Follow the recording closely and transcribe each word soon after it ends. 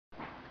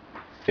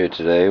Here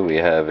today we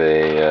have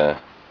a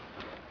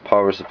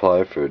power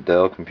supply for a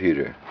Dell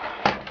computer.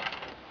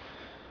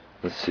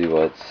 Let's see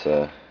what's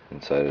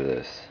inside of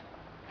this.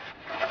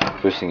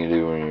 First thing you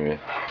do when you're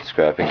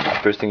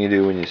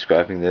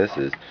scrapping this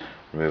is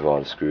remove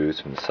all the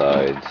screws from the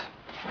sides,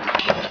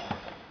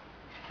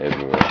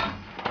 everywhere.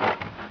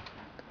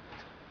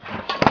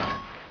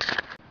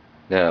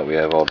 Now that we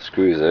have all the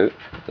screws out,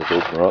 let's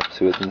open her up,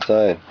 see what's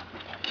inside.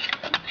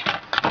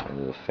 A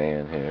little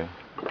fan here.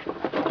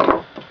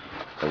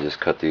 I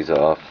just cut these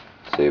off,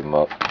 save them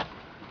up.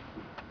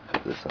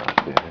 Cut this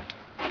off here.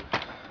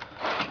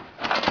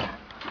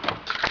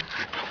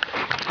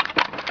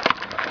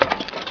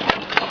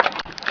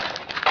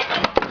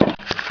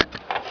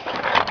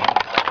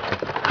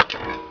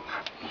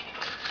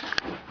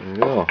 There you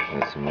go.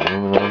 Got some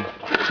aluminum,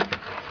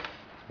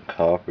 some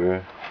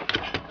copper.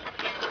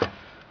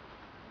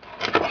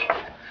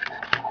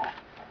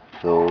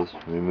 Those,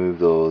 remove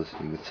those.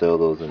 You can sell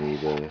those on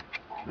eBay.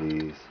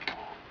 These.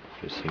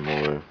 There's some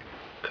more.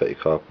 Cut your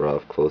copper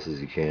off close as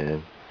you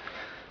can.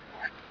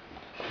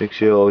 Make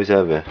sure you always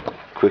have a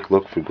quick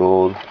look for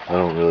gold. I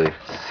don't really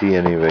see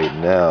any right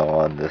now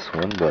on this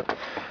one, but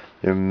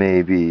there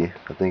may be.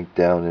 I think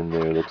down in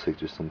there it looks like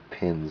there's some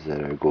pins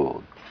that are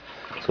gold.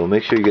 So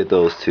make sure you get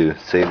those too.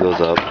 Save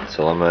those up,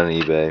 sell them on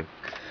eBay.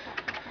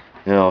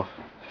 You know,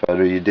 the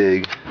farther you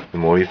dig, the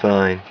more you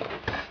find.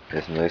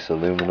 There's some nice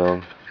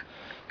aluminum.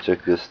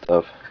 Check this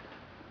stuff.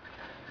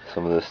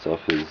 Some of this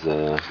stuff is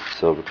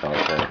silver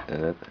content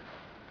in it.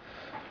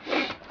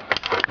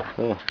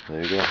 Oh,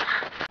 there you go.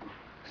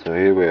 So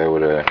here we are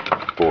with our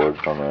board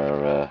from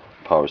our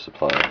power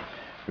supply.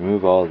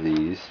 Remove all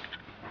these.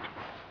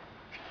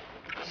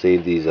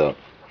 Save these up.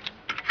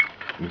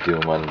 You do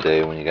them on a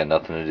day when you got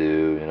nothing to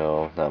do, you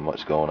know, not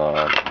much going on.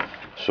 I'll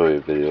show you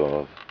a video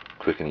of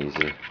a quick and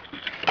easy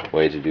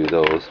way to do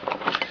those.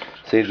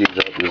 Save these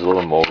up. There's a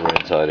little motor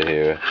inside of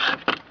here.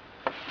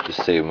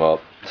 Just save them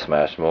up,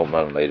 smash them open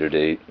on a later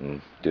date,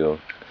 and do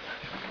them.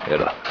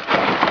 Got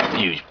a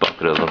huge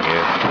bucket of them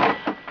here.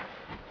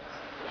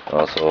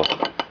 Also,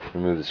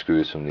 remove the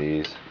screws from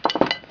these.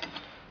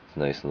 It's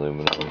nice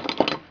aluminum.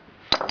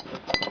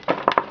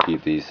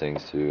 Keep these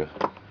things too.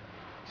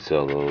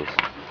 Sell those.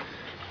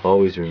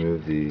 Always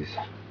remove these.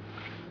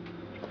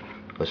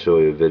 I'll show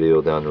you a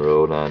video down the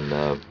road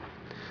on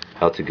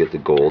how to get the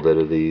gold out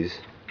of these.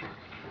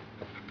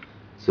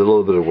 It's a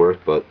little bit of work,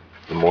 but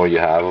the more you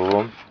have of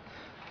them,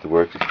 the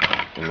work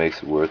it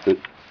makes it worth it.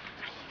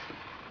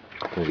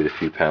 You'll get a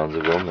few pounds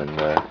of them, and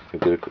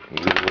you'll get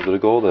a little bit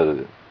of gold out of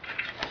it.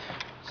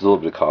 There's a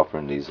little bit of copper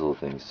in these little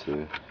things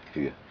too, if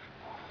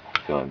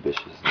you're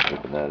ambitious in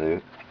taking that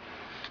out.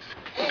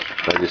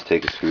 I just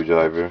take a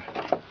screwdriver,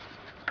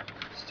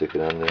 stick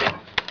it on there,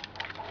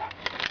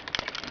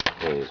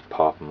 and just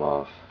pop them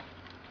off.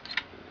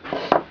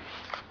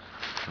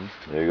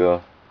 There you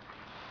go.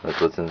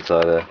 That's what's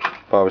inside a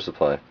power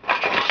supply.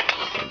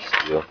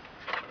 Steel.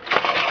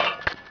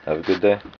 Have a good day.